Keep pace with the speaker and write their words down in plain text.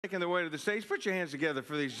Making their way to the stage. Put your hands together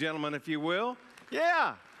for these gentlemen, if you will.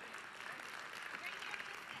 Yeah.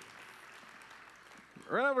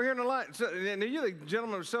 Right over here in the light. So, and you're the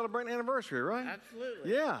gentleman who's celebrating anniversary, right?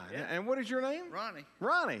 Absolutely. Yeah. And what is your name? Ronnie.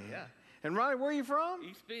 Ronnie. Yeah. And Ronnie, where are you from?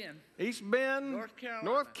 East Bend. East Bend, North Carolina.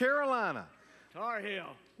 North Carolina. Tar Heel.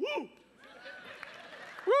 Woo!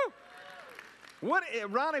 Woo!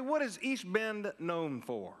 Ronnie, what is East Bend known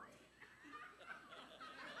for?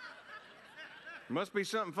 Must be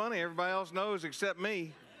something funny everybody else knows except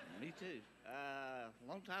me. Me too. A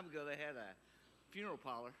long time ago, they had a funeral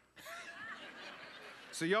parlor.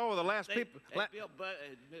 So y'all were the last people. They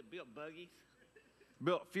built buggies.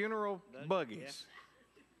 Built funeral buggies.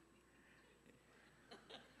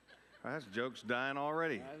 Yeah. That's jokes dying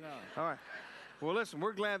already. I know. All right. Well, listen,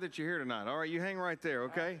 we're glad that you're here tonight. All right, you hang right there,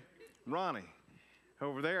 okay? Ronnie,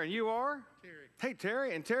 over there. And you are? Terry. Hey,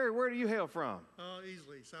 Terry. And Terry, where do you hail from?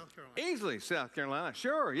 Easily, South Carolina. Easily, South Carolina.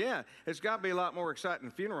 Sure, yeah. It's got to be a lot more exciting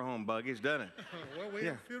than funeral home buggies, doesn't it? Well, we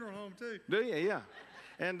have a funeral home, too. Do you? Yeah.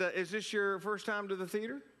 And is this your first time to the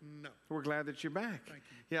theater? No. We're glad that you're back. Thank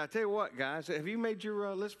you. Yeah, I tell you what, guys. Have you made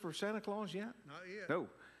your list for Santa Claus yet? Not yet. No.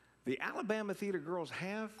 The Alabama Theater girls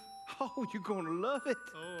have. Oh, you're going to love it.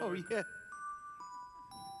 Oh yeah.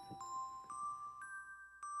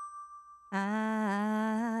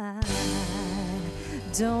 I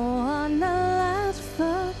don't want a lot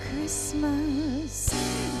for Christmas.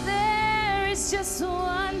 There is just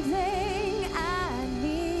one thing I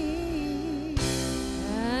need.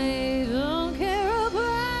 I don't care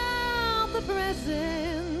about the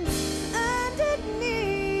presents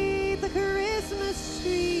underneath the Christmas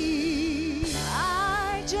tree.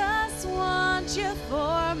 I just want you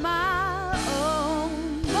for my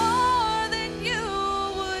own, more than you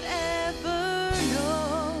would ever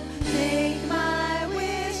know. Make my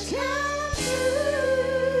wish come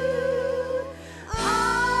true.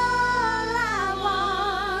 All I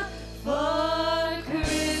want for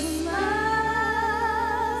Christmas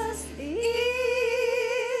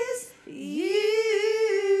is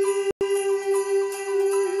you.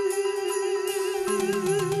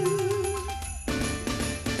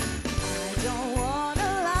 I don't want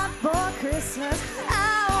a lot for Christmas.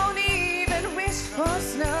 I won't even wish for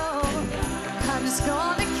snow. I'm just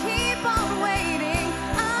gonna keep on waiting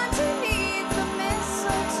underneath the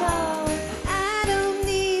mistletoe. I don't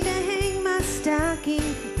need to hang my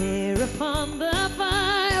stocking there upon the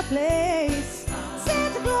fireplace.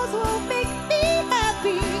 Santa Claus won't make me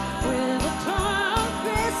happy with a toy on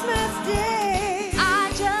Christmas Day.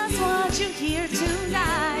 I just want you here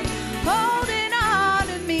tonight, holding on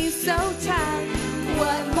to me so tight.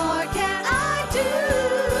 What more can I do?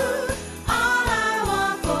 All I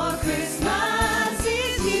want for Christmas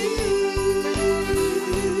is you,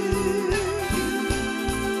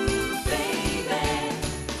 baby.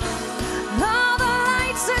 All the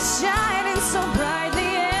lights are shining so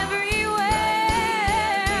brightly everywhere.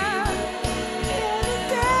 Getting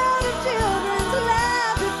down to children's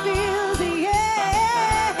laughter fills the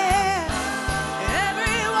air.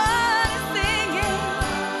 Everyone is singing.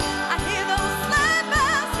 I hear those sleigh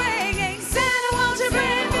bells ringing. Santa, won't you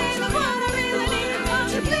bring me the one I really need? Won't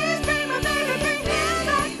you please bring my baby, bring him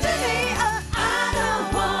back to me? I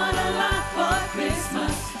don't want a lot for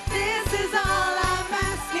Christmas. This is all I'm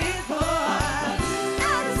asking for. I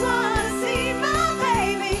just want to see my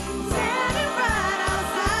baby standing right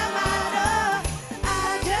outside my door. I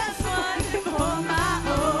just want you for my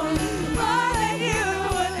own, more than you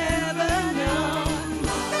would ever know.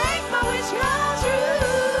 Make my wish come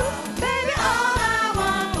true, baby. All I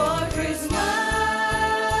want for Christmas is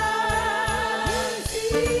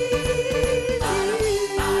you.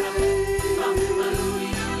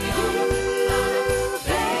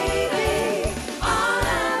 Baby, all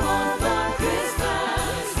I want for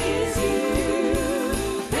Christmas is you.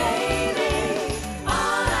 Baby,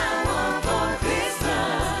 all I want for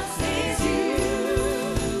Christmas is you.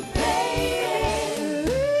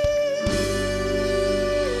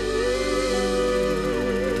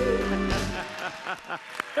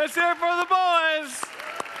 Let's hear it for the boys.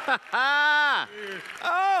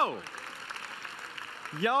 Oh.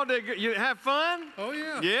 Y'all did good. You have fun? Oh,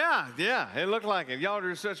 yeah. Yeah. It looked like it. Y'all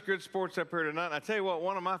are such good sports up here tonight. I tell you what,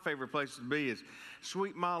 one of my favorite places to be is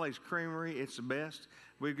Sweet Molly's Creamery. It's the best.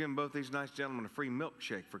 We've given both these nice gentlemen a free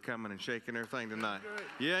milkshake for coming and shaking their thing tonight.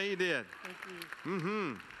 Yeah, you did. Thank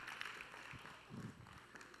you.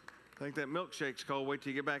 Think that milkshake's cold. Wait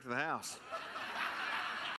till you get back to the house.